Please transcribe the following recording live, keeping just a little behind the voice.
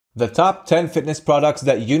The top 10 fitness products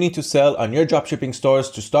that you need to sell on your dropshipping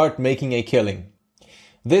stores to start making a killing.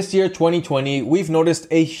 This year, 2020, we've noticed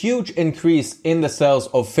a huge increase in the sales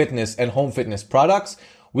of fitness and home fitness products.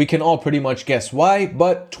 We can all pretty much guess why,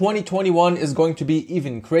 but 2021 is going to be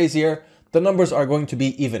even crazier. The numbers are going to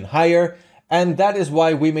be even higher. And that is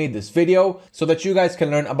why we made this video, so that you guys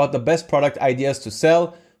can learn about the best product ideas to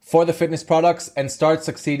sell for the fitness products and start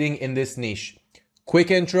succeeding in this niche.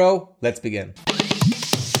 Quick intro, let's begin.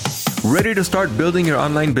 Ready to start building your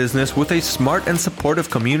online business with a smart and supportive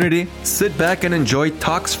community? Sit back and enjoy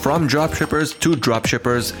talks from dropshippers to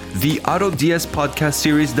dropshippers, the AutoDS podcast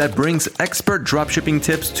series that brings expert dropshipping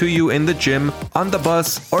tips to you in the gym, on the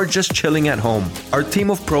bus, or just chilling at home. Our team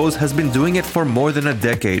of pros has been doing it for more than a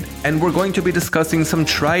decade, and we're going to be discussing some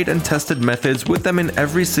tried and tested methods with them in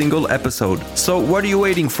every single episode. So what are you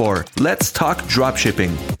waiting for? Let's talk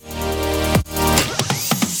dropshipping.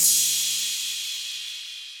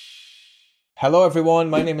 Hello everyone,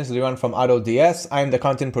 my name is Liran from AutoDS. I'm the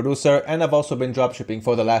content producer and I've also been dropshipping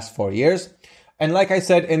for the last 4 years. And like I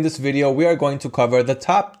said in this video, we are going to cover the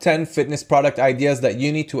top 10 fitness product ideas that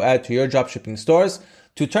you need to add to your dropshipping stores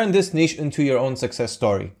to turn this niche into your own success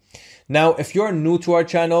story. Now, if you're new to our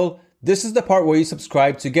channel, this is the part where you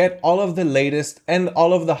subscribe to get all of the latest and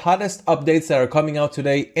all of the hottest updates that are coming out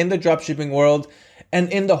today in the dropshipping world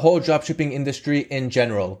and in the whole dropshipping industry in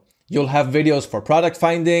general. You'll have videos for product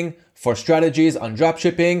finding, for strategies on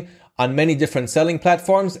dropshipping, on many different selling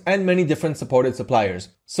platforms, and many different supported suppliers.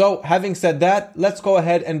 So having said that, let's go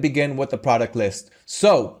ahead and begin with the product list.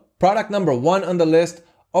 So product number 1 on the list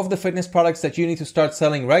of the fitness products that you need to start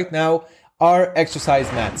selling right now are exercise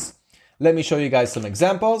mats. Let me show you guys some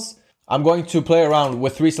examples. I'm going to play around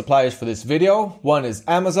with 3 suppliers for this video. One is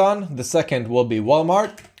Amazon, the second will be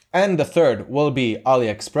Walmart, and the third will be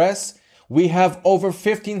AliExpress. We have over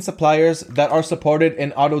 15 suppliers that are supported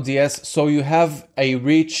in AutoDS, so you have a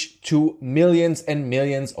reach to millions and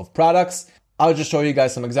millions of products. I'll just show you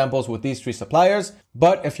guys some examples with these 3 suppliers.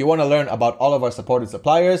 But if you want to learn about all of our supported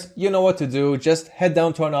suppliers, you know what to do. Just head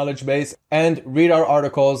down to our knowledge base and read our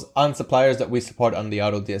articles on suppliers that we support on the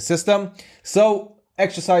AutoDS system. So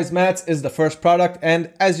exercise mats is the first product,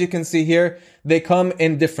 and as you can see here, they come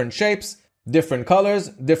in different shapes, different colors,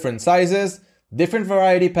 different sizes, different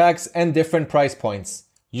variety packs, and different price points.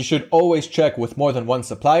 You should always check with more than one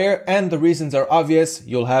supplier, and the reasons are obvious.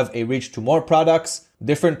 You'll have a reach to more products,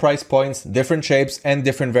 different price points, different shapes, and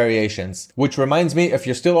different variations. Which reminds me, if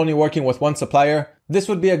you're still only working with one supplier, this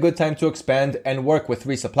would be a good time to expand and work with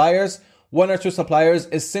 3 suppliers. 1 or 2 suppliers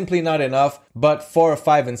is simply not enough, but 4 or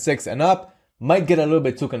 5 and 6 and up might get a little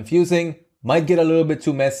bit too confusing, might get a little bit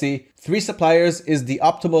too messy. 3 suppliers is the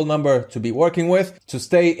optimal number to be working with to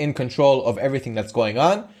stay in control of everything that's going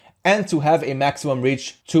on and to have a maximum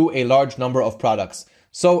reach to a large number of products.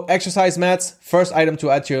 So exercise mats, first item to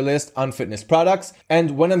add to your list on fitness products.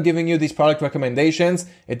 And when I'm giving you these product recommendations,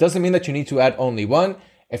 it doesn't mean that you need to add only one.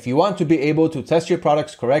 If you want to be able to test your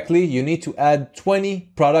products correctly, you need to add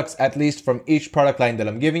 20 products at least from each product line that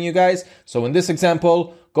I'm giving you guys. So in this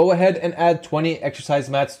example, go ahead and add 20 exercise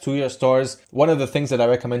mats to your stores. One of the things that I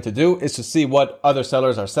recommend to do is to see what other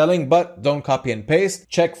sellers are selling, but don't copy and paste.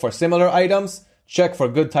 Check for similar items, check for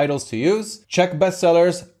good titles to use, check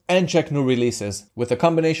bestsellers, and check new releases. With a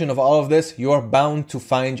combination of all of this, you are bound to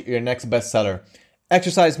find your next bestseller.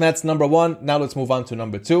 Exercise mats number 1. Now let's move on to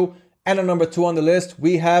number 2. And on number 2 on the list,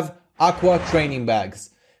 we have Aqua training bags.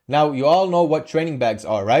 Now, you all know what training bags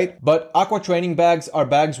are, right? But Aqua training bags are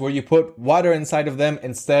bags where you put water inside of them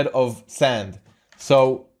instead of sand.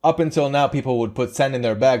 So up until now, people would put sand in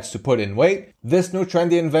their bags to put in weight. This new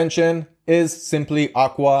trendy invention is simply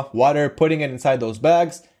Aqua, water, putting it inside those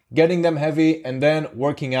bags, getting them heavy, and then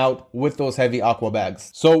working out with those heavy Aqua bags.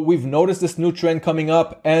 So we've noticed this new trend coming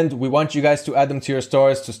up, and we want you guys to add them to your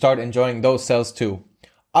stores to start enjoying those sales too.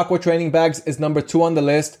 Aqua training bags is number 2 on the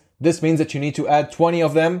list. This means that you need to add 20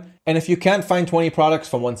 of them. And if you can't find 20 products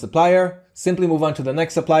from one supplier, simply move on to the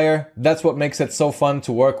next supplier. That's what makes it so fun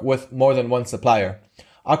to work with more than one supplier.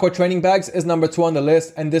 Aqua training bags is number 2 on the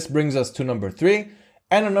list, and this brings us to number 3.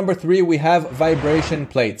 And on number 3, we have vibration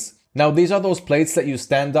plates. Now, these are those plates that you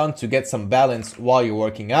stand on to get some balance while you're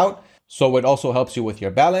working out. So it also helps you with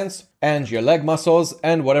your balance and your leg muscles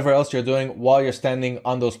and whatever else you're doing while you're standing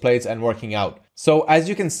on those plates and working out. So as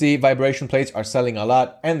you can see, vibration plates are selling a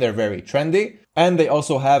lot and they're very trendy. And they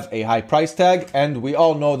also have a high price tag. And we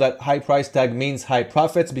all know that high price tag means high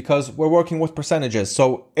profits because we're working with percentages.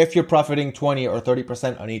 So if you're profiting 20 or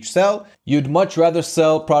 30% on each sell, you'd much rather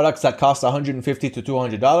sell products that cost $150 to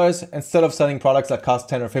 $200 instead of selling products that cost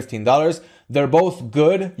 $10 or $15. They're both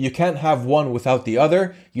good. You can't have one without the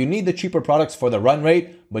other. You need the cheaper products for the run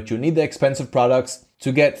rate, but you need the expensive products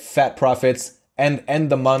to get fat profits and end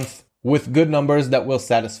the month with good numbers that will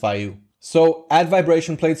satisfy you. So add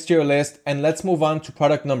vibration plates to your list, and let's move on to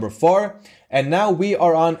product number 4. And now we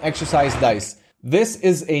are on exercise dice. This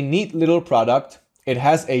is a neat little product. It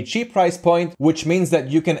has a cheap price point, which means that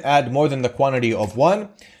you can add more than the quantity of one.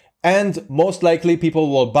 And most likely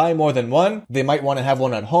people will buy more than one. They might want to have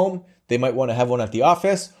one at home. They might want to have one at the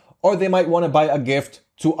office, or they might want to buy a gift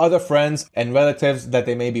to other friends and relatives that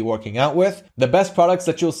they may be working out with. The best products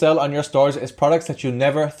that you'll sell on your stores is products that you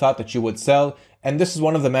never thought that you would sell. And this is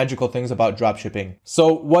one of the magical things about dropshipping.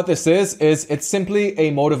 So what this is it's simply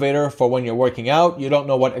a motivator for when you're working out, you don't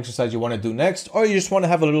know what exercise you want to do next, or you just want to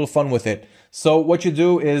have a little fun with it. So what you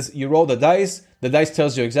do is you roll the dice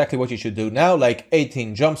tells you exactly what you should do now, like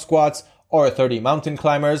 18 jump squats or 30 mountain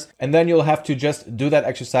climbers, and then you'll have to just do that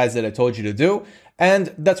exercise that I told you to do.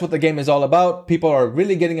 And that's what the game is all about. People are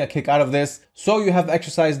really getting a kick out of this. So you have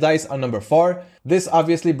exercise dice on number 4. This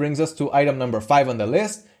obviously brings us to item number 5 on the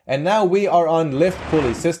list. And now we are on lift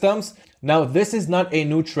pulley systems. Now this is not a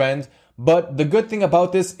new trend, but the good thing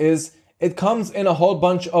about this is it comes in a whole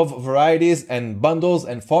bunch of varieties and bundles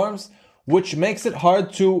and forms, which makes it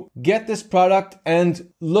hard to get this product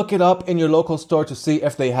and look it up in your local store to see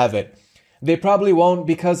if they have it. They probably won't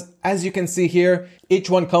because, as you can see here, each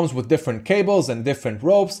one comes with different cables and different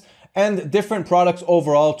ropes and different products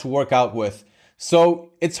overall to work out with.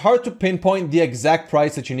 So it's hard to pinpoint the exact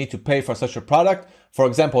price that you need to pay for such a product. For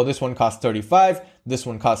example, this one costs $35, this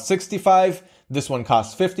one costs $65, this one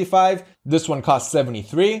costs $55, this one costs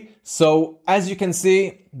 $73. So as you can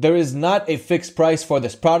see, there is not a fixed price for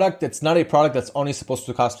this product. It's not a product that's only supposed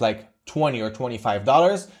to cost like $20 or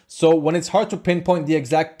 $25. So when it's hard to pinpoint the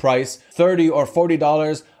exact price, $30 or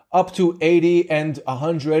 $40 up to $80 and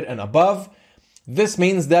 $100 and above, this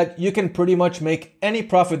means that you can pretty much make any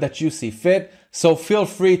profit that you see fit. So feel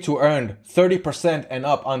free to earn 30% and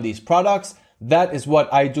up on these products. That is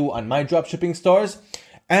what I do on my dropshipping stores.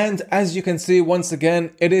 And as you can see, once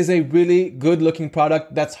again, it is a really good looking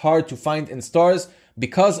product that's hard to find in stores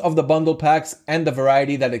because of the bundle packs and the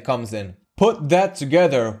variety that it comes in. Put that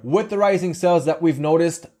together with the rising sales that we've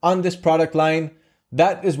noticed on this product line,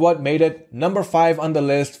 that is what made it number 5 on the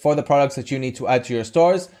list for the products that you need to add to your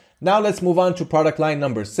stores. Now let's move on to product line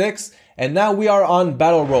number 6. And now we are on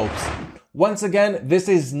battle ropes. Once again, this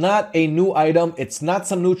is not a new item. It's not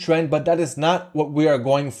some new trend, but that is not what we are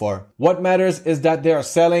going for. What matters is that they are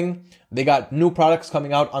selling. They got new products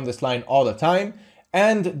coming out on this line all the time.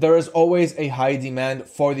 And there is always a high demand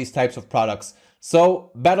for these types of products.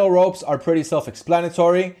 So battle ropes are pretty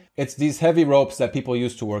self-explanatory. It's these heavy ropes that people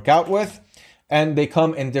use to work out with. And they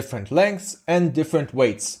come in different lengths and different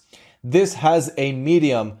weights. This has a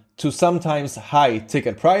medium to sometimes high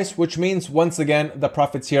ticket price, which means once again, the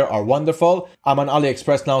profits here are wonderful. I'm on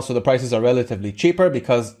AliExpress now, so the prices are relatively cheaper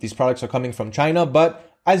because these products are coming from China. But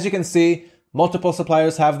as you can see, multiple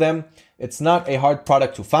suppliers have them. It's not a hard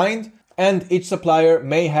product to find. And each supplier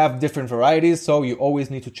may have different varieties, so you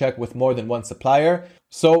always need to check with more than one supplier.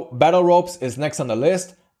 So battle ropes is next on the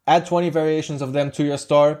list. Add 20 variations of them to your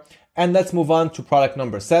store. And let's move on to product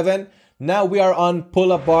number 7. Now we are on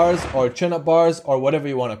pull-up bars or chin-up bars or whatever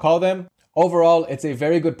you want to call them. Overall, it's a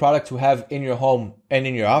very good product to have in your home and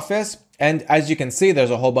in your office. And as you can see,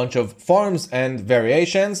 there's a whole bunch of forms and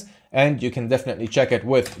variations, and you can definitely check it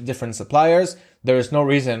with different suppliers. There is no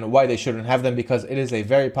reason why they shouldn't have them because it is a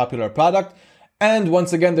very popular product. And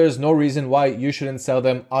once again, there's no reason why you shouldn't sell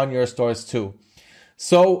them on your stores too.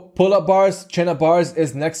 So pull-up bars, chin-up bars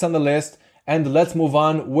is next on the list. And let's move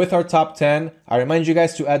on with our top 10. I remind you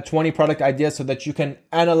guys to add 20 product ideas so that you can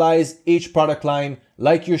analyze each product line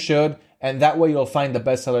like you should. And that way you'll find the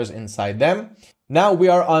best sellers inside them. Now we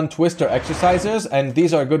are on twister exercisers, and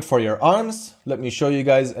these are good for your arms. Let me show you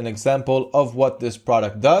guys an example of what this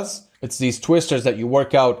product does. It's these twisters that you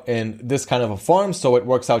work out in this kind of a form. So it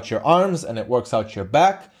works out your arms and it works out your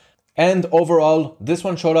back. And overall, this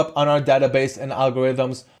one showed up on our database and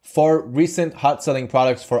algorithms for recent hot selling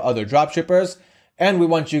products for other dropshippers. And we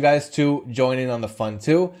want you guys to join in on the fun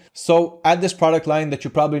too. So add this product line that you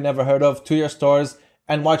probably never heard of to your stores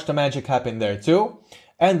and watch the magic happen there too.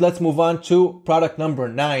 And let's move on to product number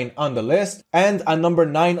 9 on the list. And on number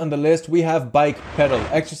 9 on the list, we have bike pedal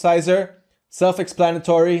exerciser.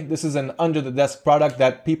 Self-explanatory. This is an under the desk product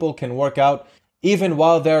that people can work out even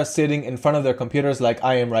while they're sitting in front of their computers like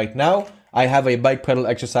I am right now. I have a bike pedal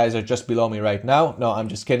exerciser just below me right now. No, I'm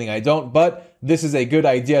just kidding, I don't, but this is a good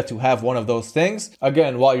idea to have one of those things.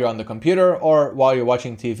 Again, while you're on the computer or while you're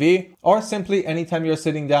watching TV, or simply anytime you're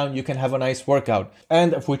sitting down, you can have a nice workout.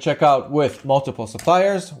 And if we check out with multiple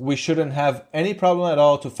suppliers, we shouldn't have any problem at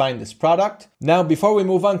all to find this product. Now, before we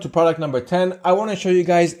move on to product number 10, I want to show you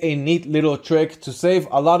guys a neat little trick to save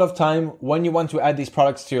a lot of time when you want to add these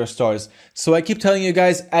products to your stores. So I keep telling you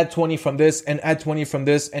guys, add 20 from this and add 20 from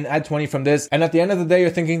this and add 20 from this. And at the end of the day,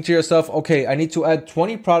 you're thinking to yourself, okay, I need to add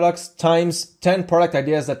 20 products times 10 product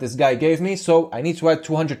ideas that this guy gave me. So I need to add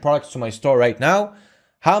 200 products to my store right now.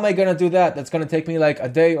 How am I going to do that? That's going to take me like a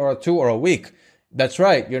day or two or a week. That's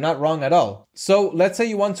right. You're not wrong at all. So let's say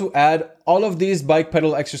you want to add all of these bike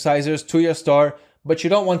pedal exercisers to your store, but you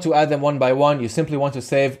don't want to add them one by one. You simply want to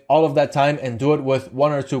save all of that time and do it with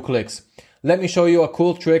 1 or 2 clicks. Let me show you a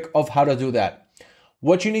cool trick of how to do that.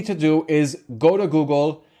 What you need to do is go to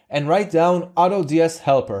Google and write down AutoDS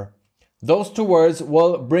Helper. Those 2 words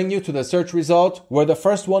will bring you to the search result, where the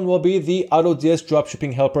first one will be the AutoDS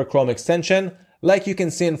Dropshipping Helper Chrome extension, like you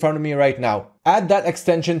can see in front of me right now. Add that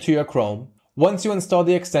extension to your Chrome. Once you install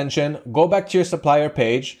the extension, go back to your supplier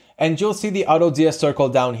page and you'll see the AutoDS circle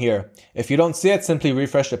down here. If you don't see it, simply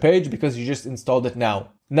refresh the page because you just installed it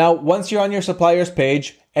now. Now, once you're on your supplier's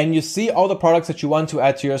page and you see all the products that you want to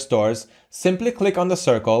add to your stores, simply click on the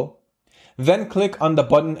circle, then click on the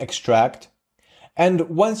button Extract. And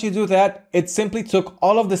once you do that, it simply took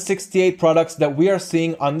all of the 68 products that we are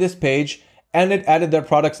seeing on this page and it added their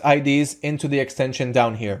products IDs into the extension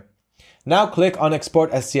down here. Now click on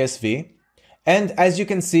Export as CSV. And as you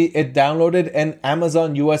can see, it downloaded an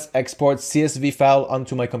Amazon US export CSV file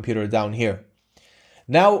onto my computer down here.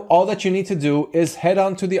 Now, all that you need to do is head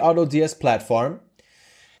on to the AutoDS platform.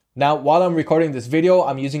 Now, while I'm recording this video,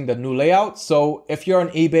 I'm using the new layout. So if you're on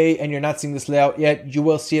eBay and you're not seeing this layout yet, you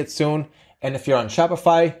will see it soon. And if you're on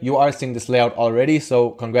Shopify, you are seeing this layout already.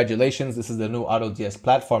 So congratulations, this is the new AutoDS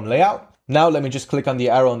platform layout. Now let me just click on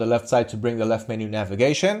the arrow on the left side to bring the left menu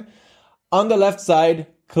navigation. On the left side,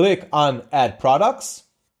 click on Add Products.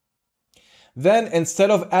 Then instead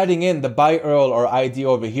of adding in the buy URL or ID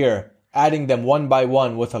over here, adding them one by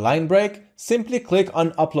one with a line break, simply click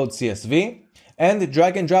on Upload CSV and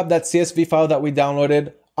drag and drop that CSV file that we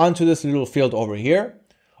downloaded onto this little field over here.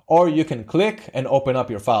 Or you can click and open up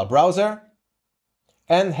your file browser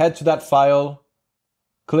and head to that file,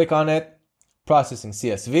 click on it, processing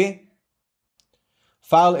CSV.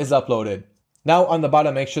 File is uploaded. Now on the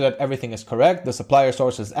bottom, make sure that everything is correct. The supplier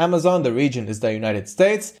source is Amazon, the region is the United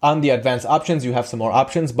States. On the advanced options, you have some more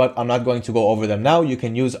options, but I'm not going to go over them now. You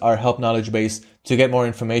can use our help knowledge base to get more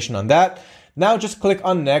information on that. Now just click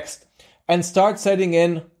on Next and start setting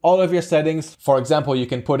in all of your settings. For example, you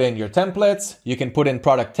can put in your templates, you can put in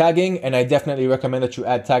product tagging, and I definitely recommend that you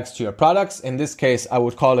add tags to your products. In this case, I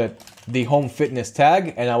would call it the home fitness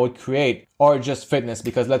tag, and I would create, or just fitness,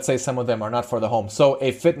 because let's say some of them are not for the home. So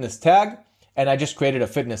a fitness tag, and I just created a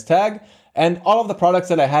fitness tag, and all of the products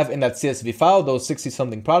that I have in that CSV file, those 60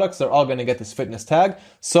 something products, they're all going to get this fitness tag.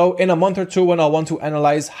 So in a month or two, when I want to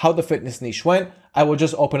analyze how the fitness niche went, I will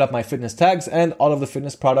just open up my fitness tags and all of the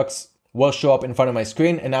fitness products will show up in front of my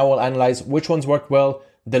screen, and I will analyze which ones worked well,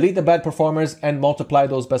 delete the bad performers, and multiply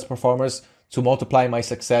those best performers to multiply my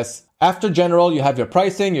success. After general, you have your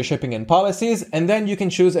pricing, your shipping and policies, and then you can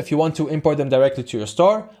choose if you want to import them directly to your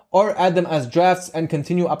store or add them as drafts and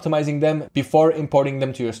continue optimizing them before importing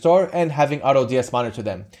them to your store and having AutoDS monitor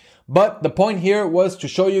them. But the point here was to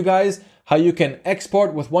show you guys how you can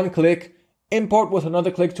export with one click, import with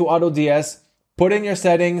another click to AutoDS, put in your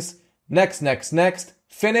settings, next,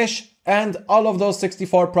 finish, and all of those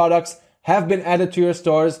 64 products have been added to your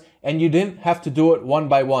stores and you didn't have to do it one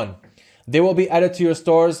by one. They will be added to your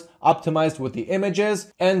stores, optimized with the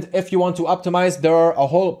images, and if you want to optimize, there are a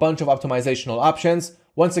whole bunch of optimizational options.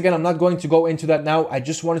 Once again, I'm not going to go into that now. I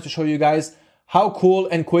just wanted to show you guys how cool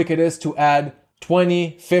and quick it is to add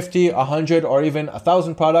 20, 50, 100, or even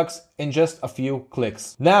 1,000 products in just a few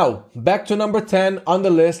clicks. Now, back to number 10 on the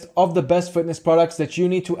list of the best fitness products that you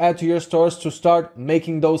need to add to your stores to start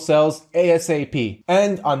making those sales ASAP.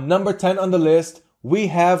 And on number 10 on the list, we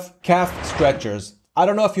have calf stretchers. I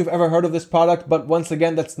don't know if you've ever heard of this product, but once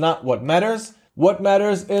again, that's not what matters. What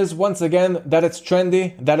matters is, once again, that it's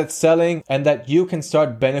trendy, that it's selling, and that you can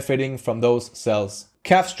start benefiting from those sales.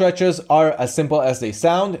 Calf stretchers are as simple as they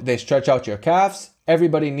sound. They stretch out your calves.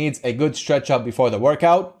 Everybody needs a good stretch out before the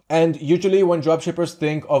workout. And usually when dropshippers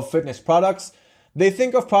think of fitness products, they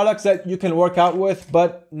think of products that you can work out with,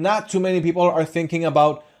 but not too many people are thinking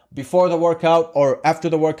about before the workout or after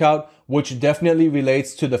the workout, which definitely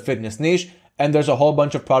relates to the fitness niche. and there's a whole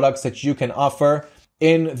bunch of products that you can offer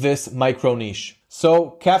in this micro niche.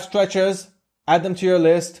 So calf stretches, add them to your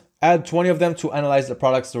list, add 20 of them to analyze the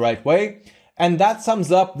products the right way. And that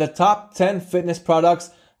sums up the top 10 fitness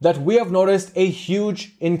products that we have noticed a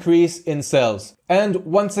huge increase in sales. And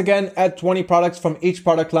once again, add 20 products from each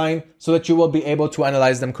product line so that you will be able to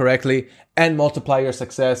analyze them correctly and multiply your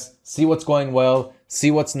success, see what's going well,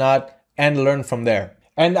 see what's not, and learn from there.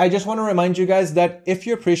 And I just want to remind you guys that if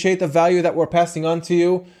you appreciate the value that we're passing on to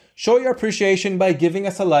you, show your appreciation by giving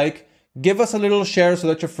us a like, give us a little share so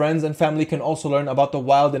that your friends and family can also learn about the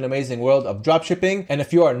wild and amazing world of dropshipping. And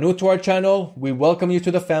if you are new to our channel, we welcome you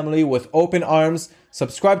to the family with open arms.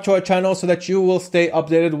 Subscribe to our channel so that you will stay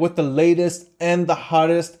updated with the latest and the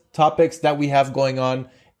hottest topics that we have going on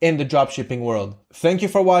in the dropshipping world. Thank you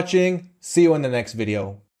for watching. See you in the next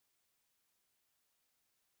video.